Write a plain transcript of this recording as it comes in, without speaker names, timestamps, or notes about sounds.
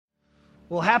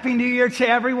Well, Happy New Year to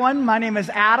everyone. My name is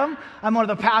Adam. I'm one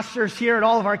of the pastors here at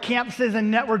all of our campuses and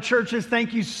network churches.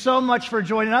 Thank you so much for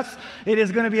joining us. It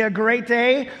is going to be a great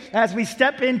day as we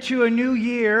step into a new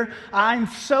year. I'm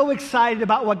so excited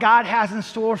about what God has in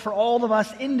store for all of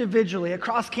us individually,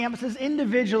 across campuses,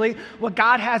 individually, what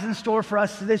God has in store for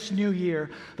us this new year.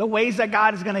 The ways that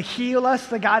God is going to heal us,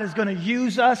 that God is going to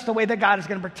use us, the way that God is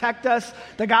going to protect us,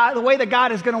 the way that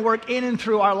God is going to work in and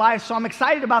through our lives. So I'm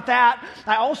excited about that.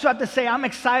 I also have to say I'm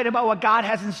excited about what God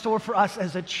has in store for us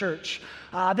as a church.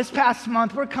 This past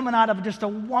month, we're coming out of just a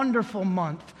wonderful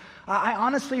month. I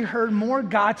honestly heard more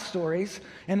God stories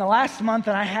in the last month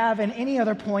than I have in any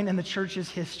other point in the church's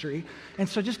history. And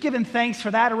so just giving thanks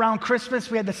for that. Around Christmas,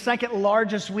 we had the second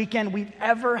largest weekend we've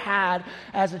ever had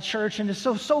as a church. And just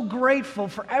so grateful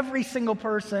for every single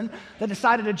person that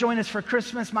decided to join us for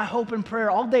Christmas. My hope and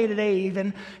prayer all day today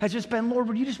even has just been, Lord,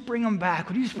 would you just bring them back?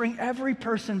 Would you just bring every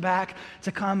person back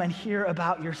to come and hear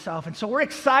about yourself? And so we're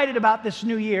excited about this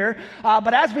new year.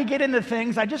 But as we get into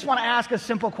things, I just want to ask a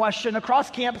simple question.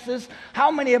 Across campuses, how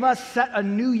many of us set a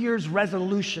New Year's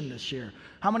resolution this year?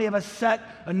 How many of us set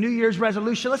a New Year's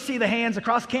resolution? Let's see the hands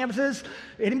across campuses.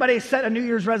 Anybody set a New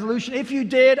Year's resolution? If you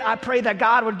did, I pray that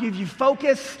God would give you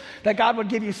focus, that God would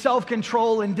give you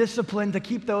self-control and discipline to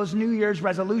keep those New Year's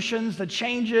resolutions, the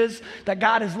changes that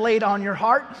God has laid on your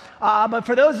heart. But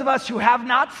for those of us who have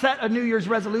not set a New Year's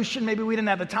resolution, maybe we didn't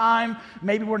have the time,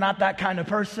 maybe we're not that kind of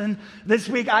person. This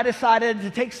week I decided to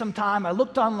take some time. I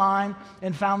looked online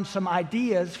and found some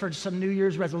ideas for some New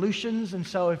Year's resolutions. And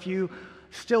so if you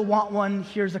still want one,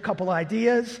 here's a couple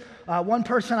ideas. One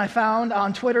person I found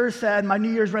on Twitter said, my New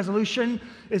Year's resolution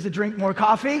is to drink more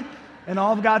coffee. And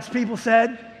all of God's people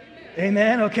said,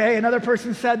 amen. Okay. Another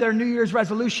person said their New Year's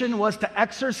resolution was to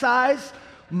exercise.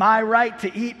 My right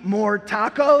to eat more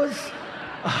tacos.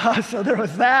 So there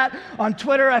was that. On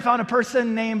Twitter, I found a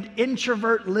person named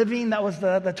Introvert Living. That was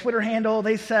the Twitter handle.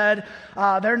 They said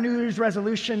their New Year's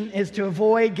resolution is to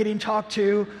avoid getting talked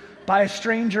to by a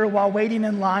stranger while waiting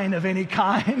in line of any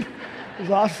kind. It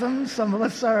was awesome. Some of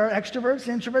us are extroverts,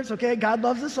 introverts. Okay, God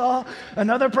loves us all.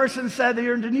 Another person said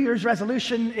their New Year's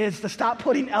resolution is to stop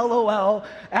putting LOL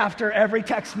after every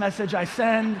text message I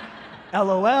send.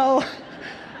 LOL.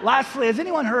 Lastly, has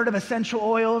anyone heard of essential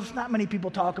oils? Not many people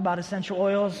talk about essential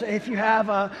oils. If you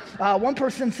have, one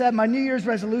person said, my New Year's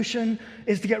resolution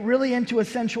is to get really into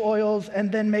essential oils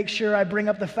and then make sure I bring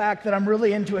up the fact that I'm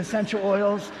really into essential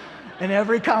oils in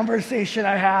every conversation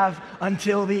I have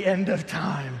until the end of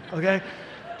time, okay?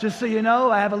 Just so you know,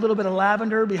 I have a little bit of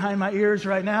lavender behind my ears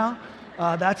right now.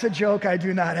 That's a joke. I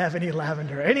do not have any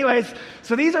lavender. Anyways,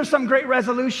 so these are some great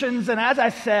resolutions. And as I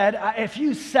said, if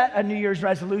you set a New Year's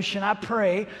resolution, I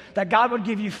pray that God would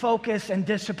give you focus and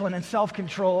discipline and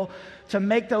self-control to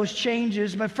make those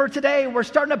changes. But for today, we're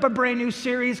starting up a brand new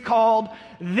series called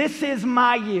This Is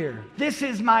My Year. This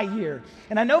is my year.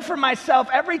 And I know for myself,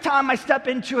 every time I step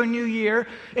into a new year,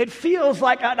 it feels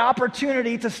like an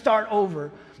opportunity to start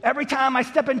over. Every time I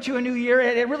step into a new year,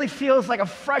 it really feels like a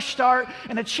fresh start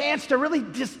and a chance to really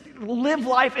just live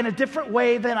life in a different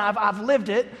way than I've lived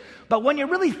it. But when you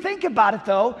really think about it,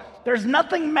 though, there's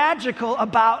nothing magical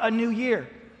about a new year.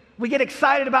 We get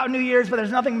excited about New Year's, but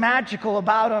there's nothing magical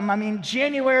about them. I mean,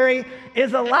 January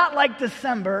is a lot like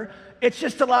December. It's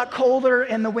just a lot colder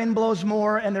and the wind blows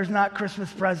more and there's not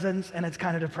Christmas presents and it's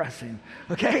kind of depressing,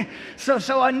 okay?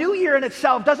 So a new year in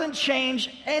itself doesn't change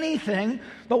anything,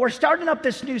 but we're starting up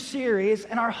this new series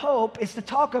and our hope is to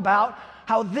talk about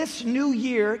how this new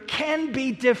year can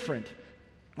be different.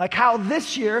 Like how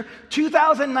this year,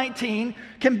 2019,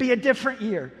 can be a different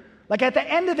year. Like at the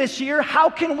end of this year,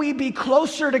 how can we be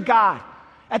closer to God?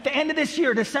 At the end of this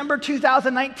year, December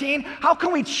 2019, how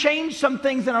can we change some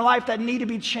things in our life that need to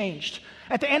be changed?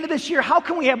 At the end of this year, how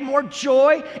can we have more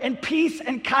joy and peace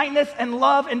and kindness and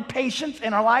love and patience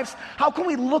in our lives? How can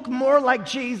we look more like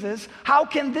Jesus? How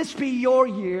can this be your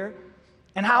year?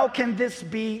 And how can this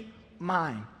be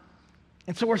mine?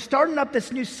 And so we're starting up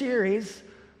this new series,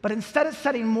 but instead of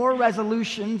setting more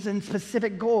resolutions and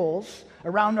specific goals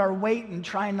around our weight and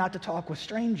trying not to talk with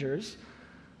strangers,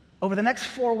 over the next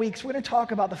 4 weeks, we're going to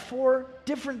talk about the 4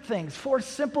 different things, 4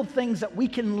 simple things that we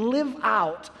can live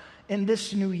out in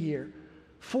this new year.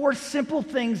 4 simple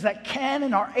things that can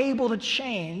and are able to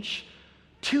change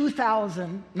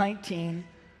 2019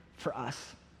 for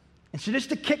us. And so just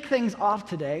to kick things off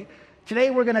today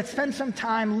we're going to spend some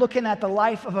time looking at the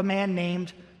life of a man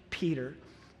named Peter.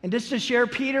 And just to share,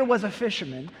 Peter was a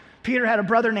fisherman. Peter had a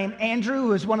brother named Andrew, who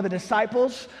was one of the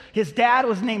disciples. His dad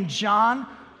was named John.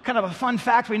 kind of a fun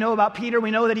fact we know about Peter.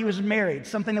 We know that he was married,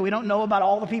 something that we don't know about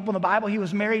all the people in the Bible. He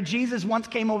was married. Jesus once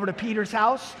came over to Peter's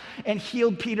house and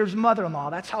healed Peter's mother-in-law.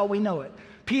 That's how we know it.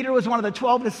 Peter was one of the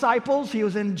 12 disciples. He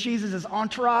was in Jesus'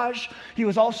 entourage. He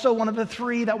was also one of the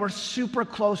 3 that were super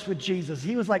close with Jesus.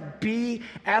 He was like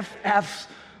BFFs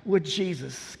with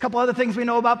Jesus. A couple other things we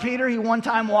know about Peter. He one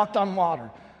time walked on water.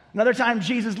 Another time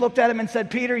Jesus looked at him and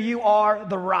said, Peter, you are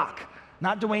the rock.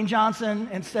 Not Dwayne Johnson.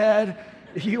 Instead,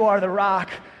 you are the rock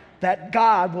that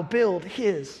God will build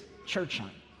his church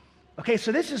on. Okay,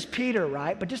 so this is Peter,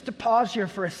 right? But just to pause here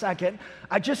for a second,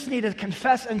 I just need to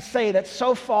confess and say that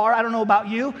so far, I don't know about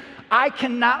you, I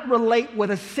cannot relate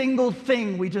with a single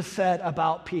thing we just said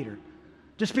about Peter.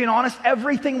 Just being honest,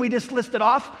 everything we just listed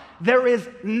off, there is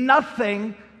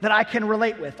nothing that I can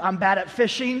relate with. I'm bad at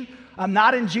fishing. I'm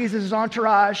not in Jesus'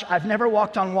 entourage. I've never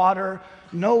walked on water.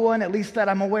 No one, at least that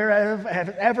I'm aware of, have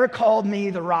ever called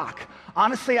me the rock.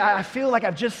 Honestly, I feel like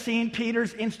I've just seen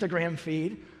Peter's Instagram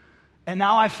feed, and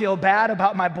now I feel bad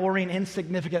about my boring,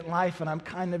 insignificant life, and I'm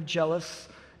kind of jealous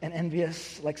and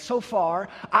envious. Like so far,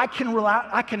 I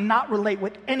cannot relate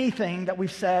with anything that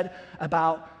we've said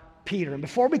about Peter. And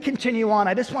before we continue on,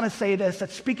 I just want to say this, that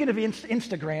speaking of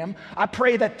Instagram, I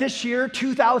pray that this year,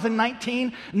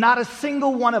 2019, not a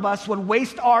single one of us would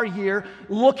waste our year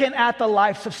looking at the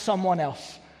lives of someone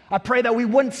else. I pray that we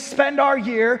wouldn't spend our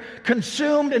year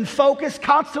consumed and focused,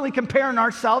 constantly comparing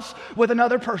ourselves with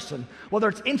another person. Whether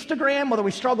it's Instagram, whether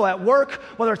we struggle at work,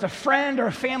 whether it's a friend or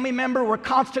a family member we're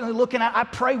constantly looking at, I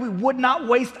pray we would not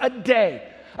waste a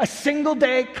day, a single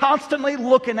day, constantly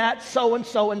looking at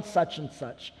so-and-so and such and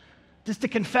such. Just to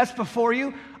confess before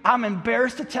you, I'm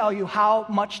embarrassed to tell you how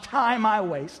much time I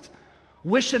waste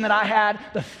wishing that I had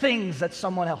the things that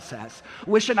someone else has,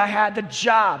 wishing I had the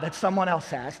job that someone else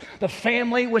has, the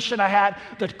family, wishing I had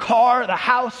the car, the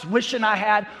house, wishing I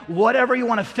had whatever you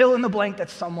want to fill in the blank that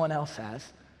someone else has.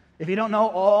 If you don't know,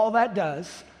 all that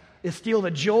does is steal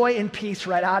the joy and peace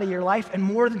right out of your life, and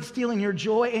more than stealing your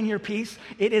joy and your peace,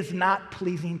 it is not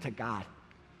pleasing to God.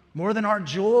 More than our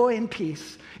joy and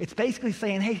peace, it's basically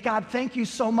saying, hey, God, thank you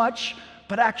so much,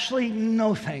 but actually,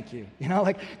 no thank you. You know,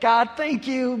 like, God, thank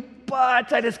you,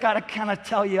 but I just got to kind of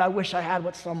tell you, I wish I had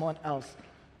what someone else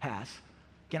has.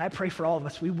 Again, I pray for all of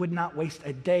us, we would not waste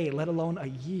a day, let alone a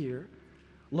year,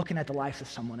 looking at the lives of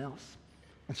someone else.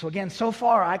 And so again, so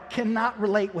far, I cannot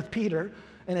relate with Peter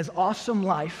and his awesome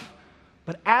life,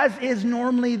 but as is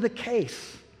normally the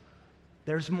case,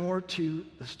 there's more to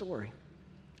the story.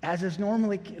 As is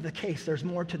normally the case, there's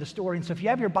more to the story. And so if you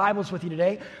have your Bibles with you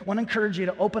today, I want to encourage you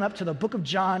to open up to the book of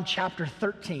John, chapter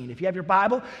 13. If you have your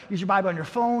Bible, use your Bible on your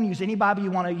phone, use any Bible you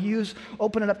want to use,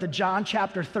 open it up to John,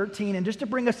 chapter 13. And just to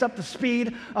bring us up to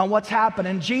speed on what's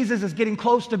happening, Jesus is getting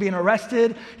close to being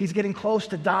arrested. He's getting close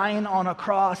to dying on a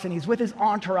cross, and he's with his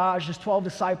entourage, his 12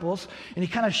 disciples, and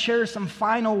he kind of shares some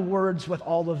final words with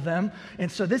all of them.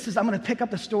 And so I'm going to pick up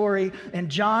the story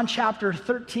in John, chapter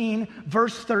 13,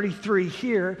 verse 33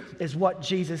 here. Is what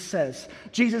Jesus says.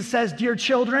 Jesus says, dear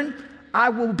children, I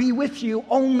will be with you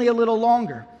only a little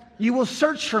longer. You will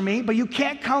search for me, but you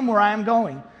can't come where I am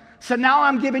going. So now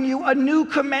I'm giving you a new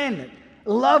commandment.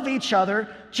 Love each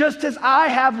other. Just as I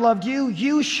have loved you,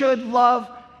 you should love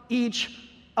each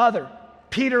other.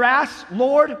 Peter asks,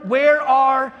 Lord, where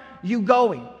are you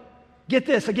going? Get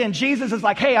this, again, Jesus is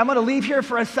like, hey, I'm going to leave here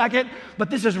for a second, but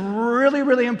this is really,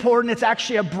 really important. It's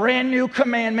actually a brand new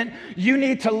commandment. You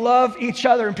need to love each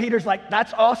other. And Peter's like,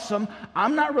 that's awesome.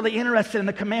 I'm not really interested in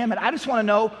the commandment. I just want to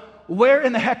know, where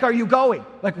in the heck are you going?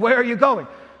 Like, where are you going?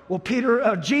 Well,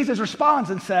 Jesus responds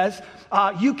and says,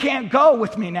 you can't go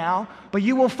with me now, but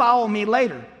you will follow me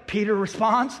later. Peter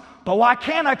responds, but why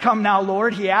can't I come now,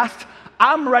 Lord? He asked,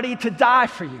 I'm ready to die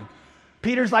for you.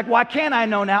 Peter's like, why can't I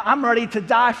know now? I'm ready to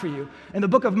die for you. In the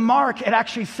book of Mark, it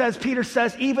actually says, Peter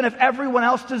says, even if everyone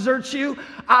else deserts you,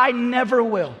 I never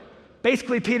will.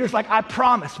 Basically, Peter's like, I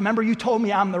promise. Remember, you told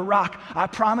me I'm the rock. I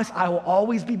promise I will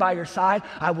always be by your side.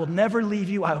 I will never leave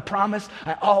you. I will promise.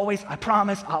 I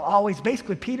promise. I'll always.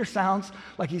 Basically, Peter sounds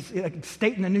like he's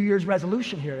stating the New Year's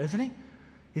resolution here, isn't he?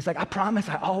 He's like, I promise,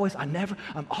 I'm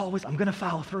going to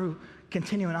follow through.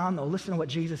 Continuing on, though, listen to what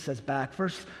Jesus says back.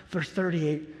 Verse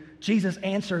 38. Jesus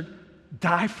answered,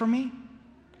 die for me?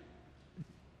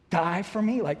 Die for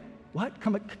me? Like, what?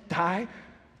 Die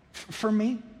for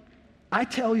me? I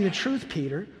tell you the truth,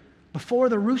 Peter, before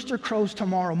the rooster crows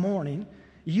tomorrow morning,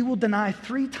 you will deny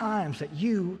 3 times that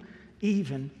you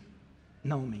even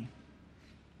know me.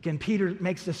 Again, Peter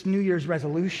makes this New Year's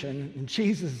resolution, and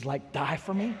Jesus is like, die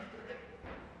for me?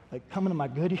 Like, coming to my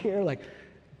good here? Like,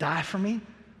 die for me?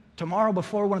 Tomorrow,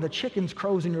 before one of the chickens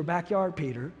crows in your backyard,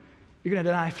 Peter, you're going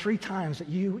to deny 3 times that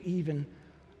you even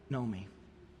know me.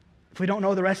 If we don't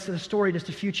know the rest of the story, just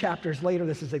a few chapters later,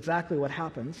 this is exactly what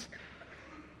happens.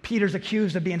 Peter's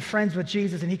accused of being friends with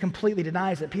Jesus, and he completely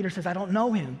denies it. Peter says, I don't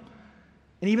know him.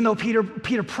 And even though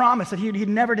Peter promised that he'd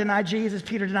never deny Jesus,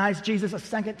 Peter denies Jesus a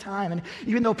second time. And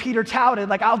even though Peter touted,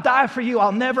 like, I'll die for you,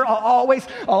 I'll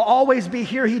always be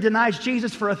here, he denies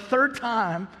Jesus for a third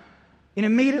time. And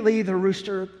immediately the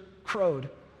rooster crowed.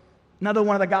 Another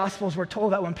one of the Gospels, we're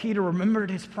told that when Peter remembered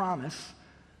his promise,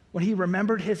 when he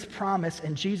remembered his promise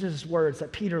and Jesus' words,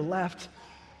 that Peter left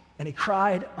and he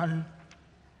cried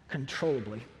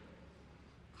uncontrollably.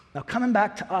 Now, coming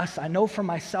back to us, I know for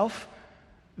myself,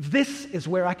 this is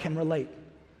where I can relate.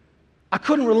 I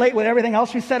couldn't relate with everything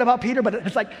else we said about Peter, but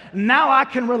it's like now I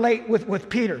can relate with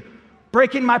Peter.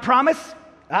 Breaking my promise,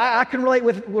 I can relate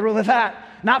with that.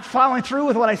 Not following through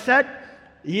with what I said,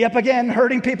 yep, again,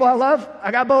 hurting people I love,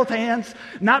 I got both hands.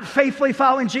 Not faithfully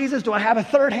following Jesus, do I have a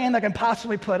third hand that I can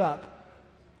possibly put up?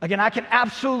 Again, I can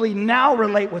absolutely now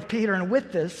relate with Peter, and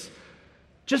with this,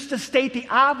 just to state the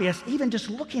obvious, even just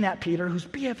looking at Peter, who's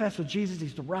BFFs with Jesus,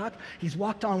 he's the rock, he's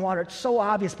walked on water, it's so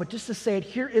obvious, but just to say it,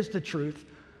 here is the truth.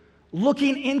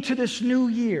 Looking into this new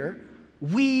year,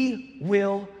 we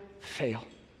will fail.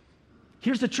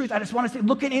 Here's the truth. I just want to say,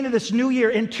 looking into this new year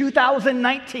in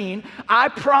 2019, I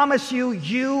promise you,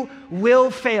 you will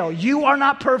fail. You are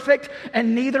not perfect,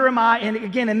 and neither am I. And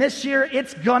again, in this year,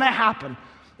 it's going to happen.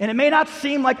 And it may not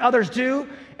seem like others do,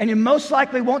 and you most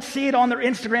likely won't see it on their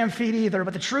Instagram feed either,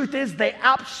 but the truth is they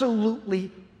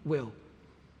absolutely will.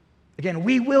 Again,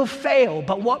 we will fail,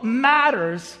 but what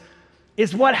matters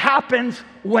is what happens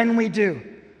when we do.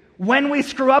 When we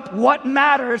screw up, what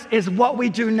matters is what we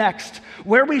do next.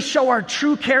 Where we show our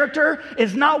true character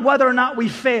is not whether or not we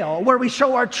fail. Where we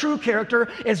show our true character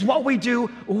is what we do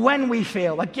when we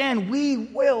fail. Again, we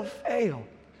will fail.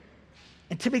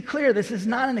 And to be clear, this is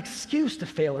not an excuse to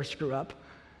fail or screw up.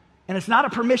 And it's not a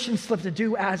permission slip to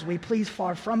do as we please,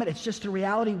 far from it. It's just a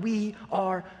reality, we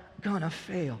are gonna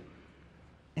fail.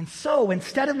 And so,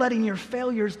 instead of letting your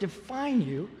failures define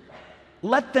you,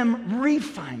 let them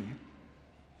refine you.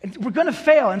 And we're gonna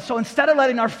fail, and so instead of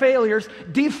letting our failures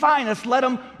define us, let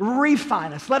them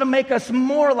refine us. Let them make us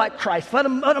more like Christ. Let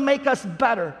them make us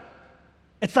better.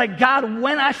 It's like, God,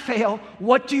 when I fail,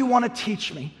 what do you want to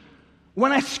teach me?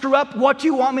 When I screw up, what do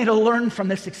you want me to learn from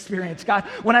this experience, God?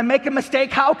 When I make a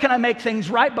mistake, how can I make things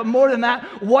right? But more than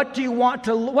that, what do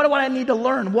I need to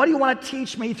learn? What do you want to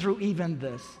teach me through even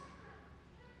this?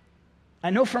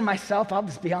 I know for myself, I'll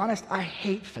just be honest, I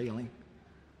hate failing.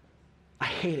 I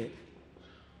hate it.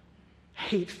 I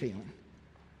hate failing.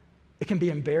 It can be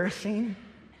embarrassing.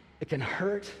 It can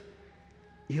hurt.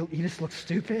 You just look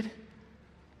stupid.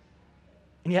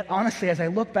 And yet, honestly, as I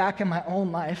look back in my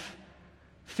own life,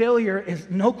 failure is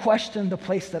no question the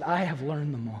place that I have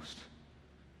learned the most.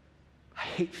 I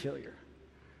hate failure.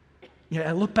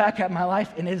 I look back at my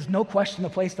life, and it is no question the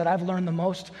place that I've learned the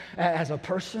most as a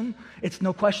person. It's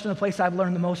no question the place I've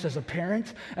learned the most as a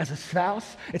parent, as a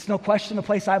spouse. It's no question the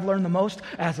place I've learned the most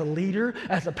as a leader,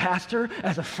 as a pastor,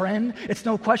 as a friend. It's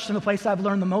no question the place I've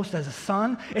learned the most as a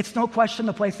son. It's no question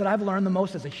the place that I've learned the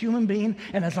most as a human being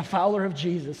and as a follower of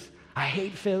Jesus. I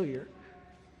hate failure.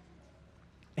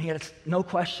 And yet it's no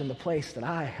question the place that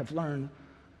I have learned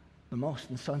the most.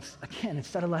 And so, again,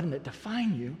 instead of letting it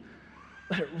define you,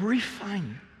 let it refine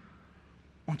you.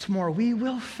 Once more, we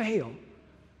will fail.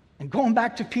 And going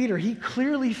back to Peter, he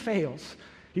clearly fails.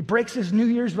 He breaks his New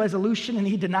Year's resolution and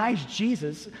he denies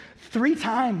Jesus 3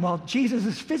 times while Jesus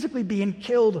is physically being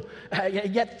killed.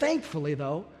 Yet thankfully,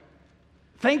 though,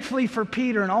 thankfully for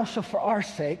Peter and also for our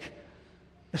sake,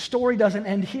 the story doesn't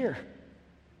end here.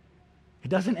 It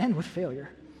doesn't end with failure.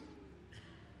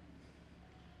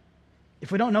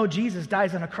 If we don't know, Jesus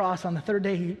dies on a cross. On the 3rd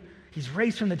day, he's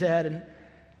raised from the dead. And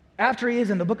after he is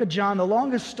in the book of John, the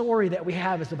longest story that we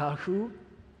have is about who?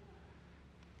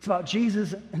 It's about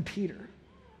Jesus and Peter.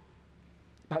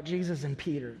 About Jesus and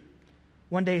Peter.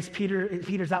 One day,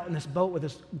 Peter's out in this boat with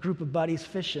this group of buddies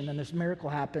fishing, and this miracle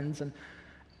happens, and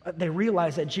they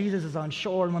realize that Jesus is on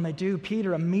shore, and when they do,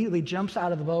 Peter immediately jumps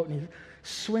out of the boat, and he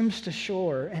swims to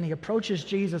shore, and he approaches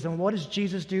Jesus, and what does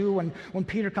Jesus do when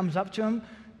Peter comes up to him?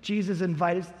 Jesus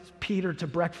invited Peter to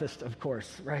breakfast, of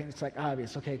course, right? It's like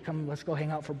obvious. Okay, come, let's go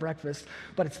hang out for breakfast.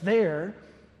 But it's there,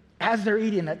 as they're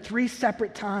eating, at 3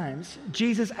 separate times,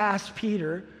 Jesus asks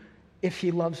Peter if he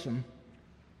loves him.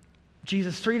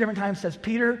 Jesus 3 different times says,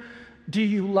 Peter, do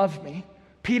you love me?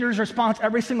 Peter's response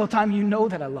every single time, you know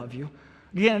that I love you.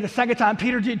 Again, the second time,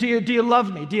 Peter, do you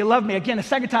love me? Do you love me? Again, the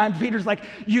second time, Peter's like,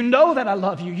 you know that I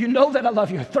love you. You know that I love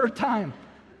you. A 3rd time,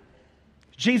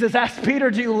 Jesus asks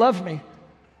Peter, do you love me?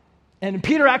 And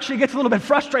Peter actually gets a little bit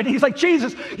frustrated. He's like,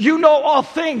 Jesus, you know all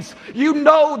things. You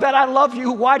know that I love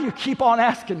you. Why do you keep on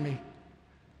asking me?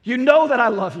 You know that I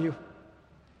love you.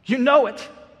 You know it.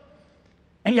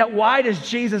 And yet, why does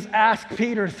Jesus ask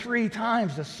Peter 3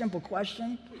 times a simple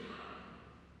question?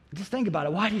 Just think about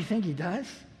it. Why do you think he does?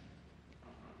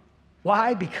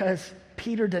 Why? Because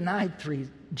Peter denied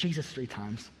Jesus 3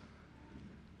 times.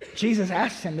 Jesus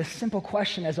asked him this simple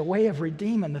question as a way of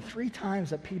redeeming the 3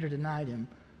 times that Peter denied him.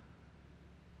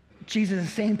 Jesus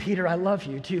is saying, Peter, I love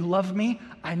you. Do you love me?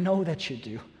 I know that you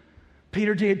do.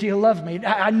 Peter, do you love me?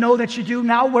 I know that you do.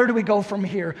 Now where do we go from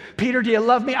here? Peter, do you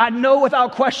love me? I know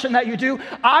without question that you do.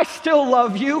 I still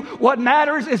love you. What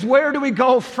matters is where do we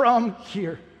go from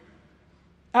here?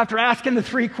 After asking the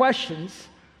 3 questions,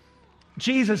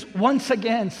 Jesus once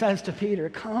again says to Peter,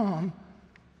 come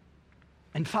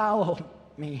and follow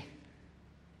me.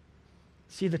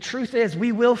 See, the truth is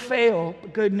we will fail,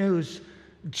 but good news,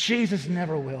 Jesus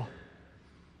never will.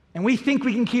 And we think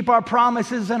we can keep our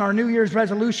promises and our New Year's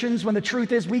resolutions when the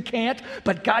truth is we can't,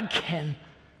 but God can.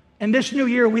 And this new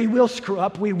year we will screw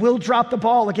up, we will drop the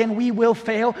ball again, we will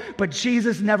fail, but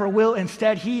Jesus never will.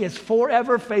 Instead, he is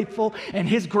forever faithful, and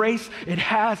his grace, it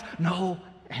has no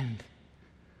end.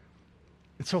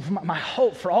 And so my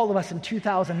hope for all of us in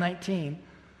 2019,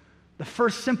 the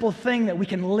first simple thing that we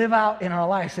can live out in our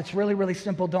lives, it's really, really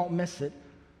simple, don't miss it,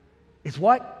 is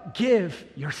what? Give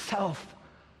yourself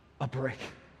a break.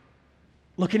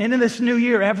 Looking into this new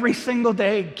year, every single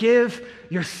day, give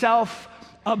yourself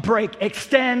a break.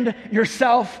 Extend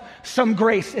yourself some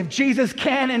grace. If Jesus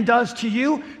can and does to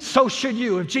you, so should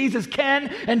you. If Jesus can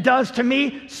and does to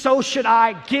me, so should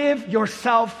I. Give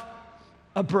yourself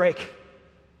a break.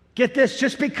 Get this,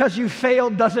 just because you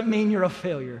failed doesn't mean you're a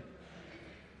failure.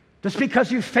 Just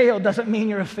because you failed doesn't mean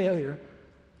you're a failure.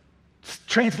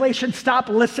 Translation, stop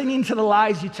listening to the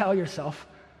lies you tell yourself.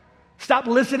 Stop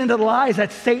listening to the lies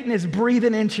that Satan is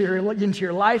breathing into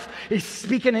your life. He's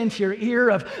speaking into your ear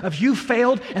of you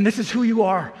failed and this is who you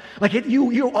are. Like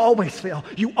you always fail.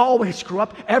 You always screw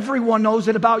up. Everyone knows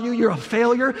it about you. You're a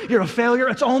failure. You're a failure.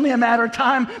 It's only a matter of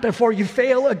time before you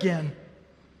fail again.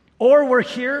 Or we're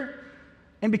here,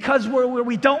 and because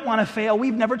we don't want to fail,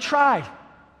 we've never tried.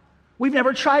 We've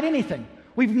never tried anything.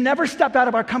 We've never stepped out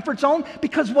of our comfort zone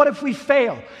because what if we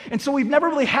fail? And so we've never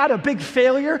really had a big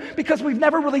failure because we've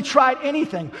never really tried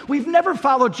anything. We've never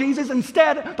followed Jesus.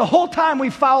 Instead, the whole time we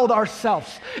followed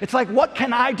ourselves. It's like, what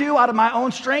can I do out of my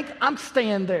own strength? I'm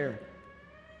staying there.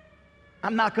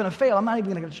 I'm not going to fail. I'm not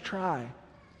even going to try.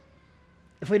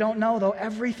 If we don't know, though,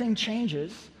 everything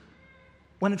changes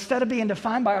when instead of being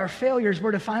defined by our failures,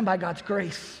 we're defined by God's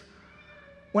grace.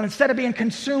 When instead of being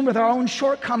consumed with our own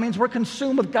shortcomings, we're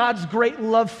consumed with God's great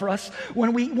love for us.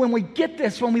 When we get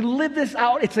this, when we live this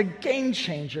out, it's a game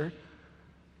changer.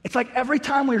 It's like every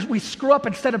time we screw up,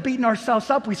 instead of beating ourselves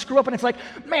up, we screw up and it's like,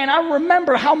 man, I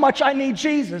remember how much I need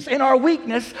Jesus. In our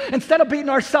weakness, instead of beating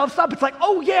ourselves up, it's like,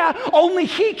 oh yeah, only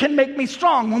he can make me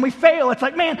strong. When we fail, it's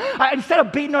like, man, instead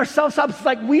of beating ourselves up, it's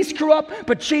like we screw up,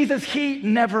 but Jesus, he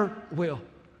never will.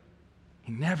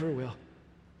 He never will.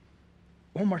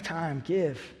 One more time,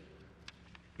 give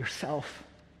yourself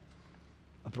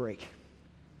a break.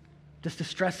 Just to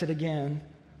stress it again,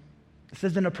 this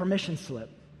isn't a permission slip.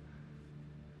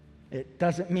 It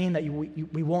doesn't mean that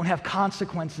we won't have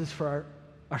consequences for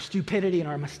our stupidity and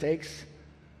our mistakes.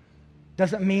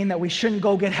 Doesn't mean that we shouldn't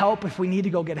go get help if we need to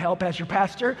go get help. As your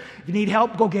pastor, if you need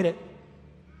help, go get it.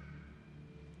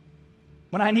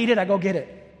 When I need it, I go get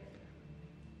it.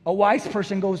 A wise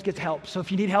person goes gets help. So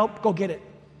if you need help, go get it.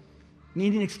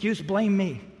 Need an excuse? Blame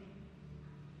me.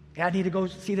 I need to go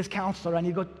see this counselor. I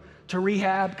need to go to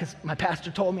rehab because my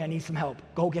pastor told me I need some help.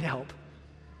 Go get help.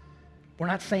 We're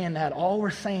not saying that. All we're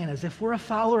saying is if we're a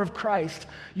follower of Christ,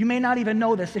 you may not even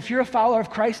know this. If you're a follower of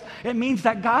Christ, it means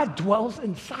that God dwells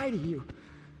inside of you.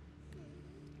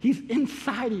 He's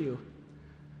inside of you.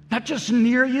 Not just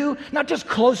near you, not just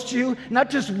close to you, not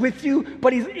just with you,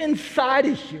 but he's inside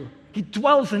of you. He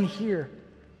dwells in here.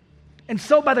 And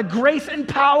so by the grace and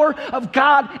power of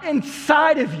God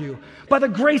inside of you, by the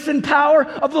grace and power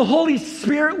of the Holy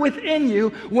Spirit within you,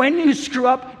 when you screw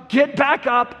up, get back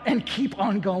up and keep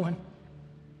on going.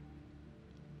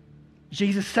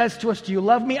 Jesus says to us, do you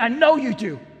love me? I know you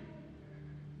do.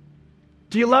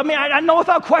 Do you love me? I know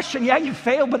without question. Yeah, you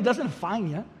failed, but it doesn't define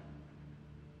you.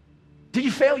 Did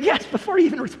you fail? Yes, before you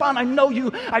even respond, I know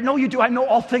you do. I know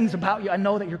all things about you. I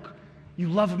know that you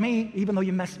love me, even though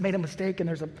you made a mistake and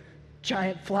there's a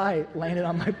giant fly landed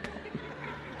on my bone.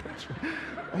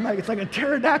 I'm like, it's like a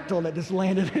pterodactyl that just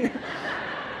landed here.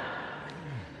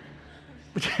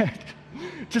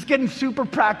 Just getting super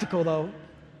practical, though.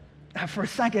 for a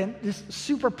second, just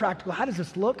super practical. How does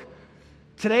this look?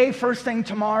 Today, first thing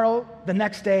tomorrow, the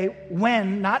next day,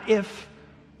 when, not if,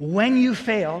 when you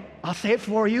fail, I'll say it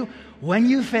for you, when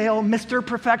you fail, Mr.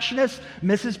 Perfectionist,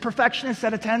 Mrs. Perfectionist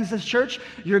that attends this church,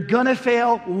 you're gonna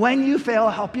fail. When you fail,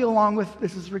 I'll help you along with,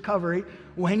 this is recovery.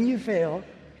 When you fail,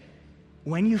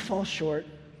 when you fall short,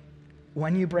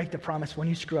 when you break the promise, when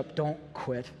you screw up, don't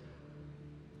quit.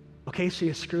 Okay, so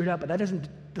you screwed up, but that doesn't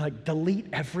like delete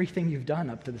everything you've done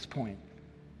up to this point.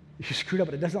 You screwed up,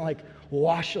 but it doesn't like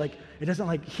wash, like it doesn't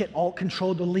like hit Alt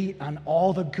Control Delete on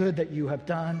all the good that you have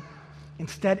done.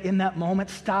 Instead, in that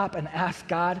moment, stop and ask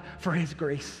God for His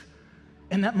grace.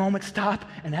 In that moment, stop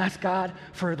and ask God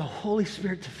for the Holy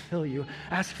Spirit to fill you.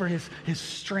 Ask for His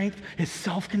strength, His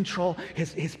self-control,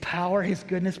 His power, His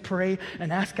goodness. Pray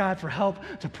and ask God for help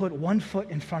to put one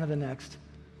foot in front of the next.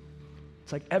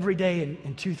 It's like every day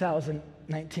in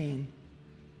 2019,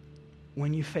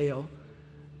 when you fail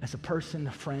as a person,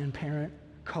 a friend, parent,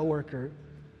 coworker,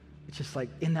 it's just like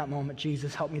in that moment,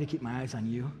 Jesus, help me to keep my eyes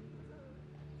on you.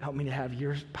 Help me to have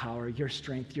your power, your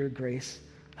strength, your grace.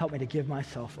 Help me to give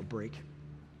myself a break.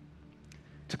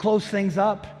 To close things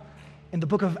up, in the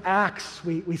book of Acts,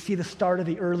 we see the start of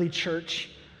the early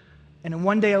church. And in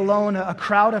one day alone, a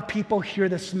crowd of people hear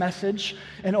this message,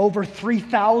 and over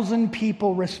 3,000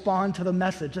 people respond to the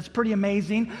message. That's pretty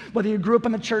amazing. Whether you grew up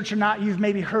in the church or not, you've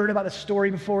maybe heard about the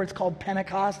story before. It's called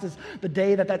Pentecost, is the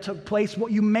day that took place.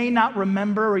 What you may not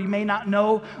remember or you may not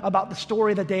know about the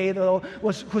story of the day, though,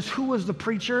 was who was the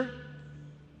preacher?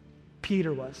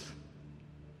 Peter was.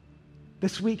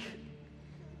 This week,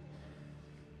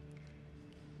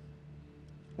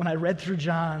 when I read through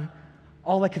John,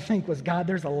 all I could think was, God,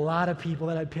 there's a lot of people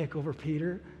that I'd pick over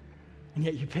Peter, and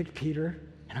yet you picked Peter,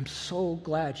 and I'm so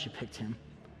glad you picked him.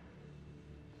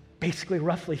 Basically,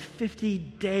 roughly 50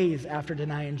 days after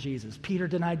denying Jesus. Peter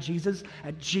denied Jesus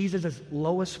at Jesus'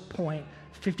 lowest point.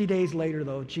 50 days later,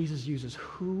 though, Jesus uses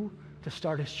who to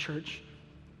start his church?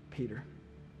 Peter.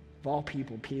 Of all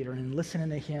people, Peter. And listening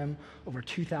to him, over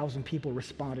 2,000 people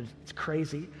responded. It's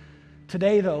crazy.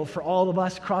 Today, though, for all of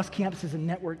us, cross campuses and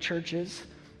network churches,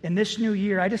 in this new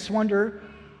year, I just wonder,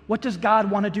 what does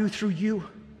God want to do through you?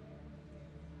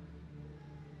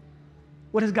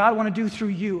 What does God want to do through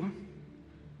you?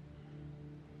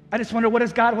 I just wonder, what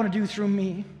does God want to do through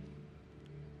me?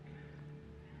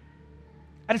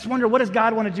 I just wonder, what does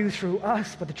God want to do through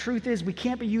us? But the truth is, we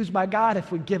can't be used by God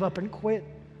if we give up and quit.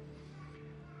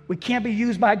 We can't be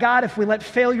used by God if we let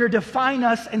failure define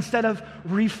us instead of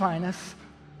refine us.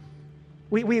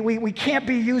 We can't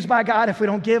be used by God if we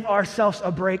don't give ourselves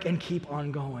a break and keep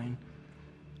on going.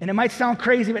 And it might sound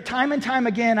crazy, but time and time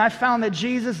again, I've found that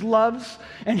Jesus loves,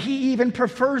 and he even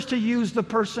prefers to use the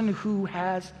person who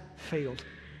has failed.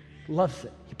 Loves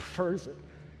it. He prefers it.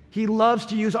 He loves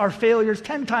to use our failures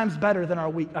 10 times better than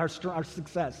our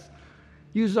success.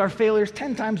 Uses our failures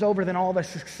 10 times over than all the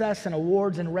success and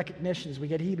awards and recognitions we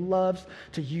get. He loves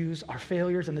to use our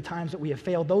failures and the times that we have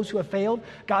failed. Those who have failed,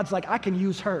 God's like, I can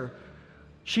use her.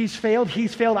 She's failed,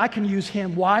 he's failed, I can use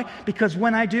him. Why? Because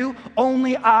when I do,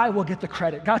 only I will get the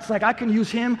credit. God's like, I can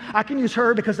use him, I can use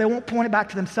her, because they won't point it back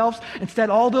to themselves. Instead,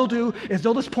 all they'll do is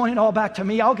they'll just point it all back to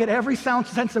me. I'll get every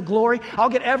sense of glory. I'll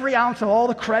get every ounce of all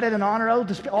the credit and honor. It'll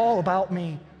just be all about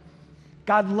me.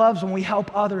 God loves when we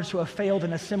help others who have failed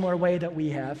in a similar way that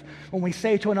we have. When we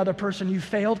say to another person, you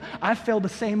failed, I failed the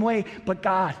same way, but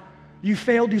God, you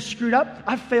failed, you screwed up.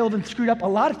 I've failed and screwed up a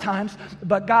lot of times,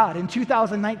 but God, in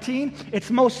 2019, it's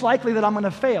most likely that I'm going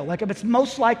to fail. Like if it's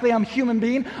most likely I'm a human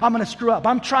being, I'm going to screw up.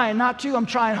 I'm trying not to. I'm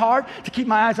trying hard to keep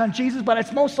my eyes on Jesus, but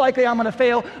it's most likely I'm going to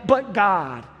fail, but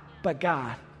God, but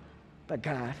God, but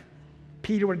God.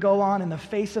 Peter would go on in the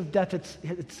face of death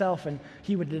itself, and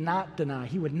he would not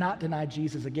deny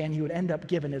Jesus again. He would end up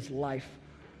giving his life.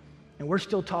 And we're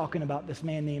still talking about this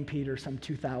man named Peter some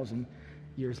 2,000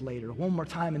 years later. One more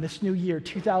time, in this new year,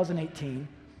 2018,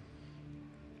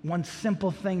 one simple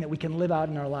thing that we can live out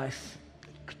in our lives,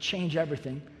 could change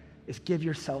everything, is give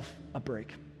yourself a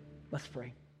break. Let's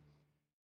pray.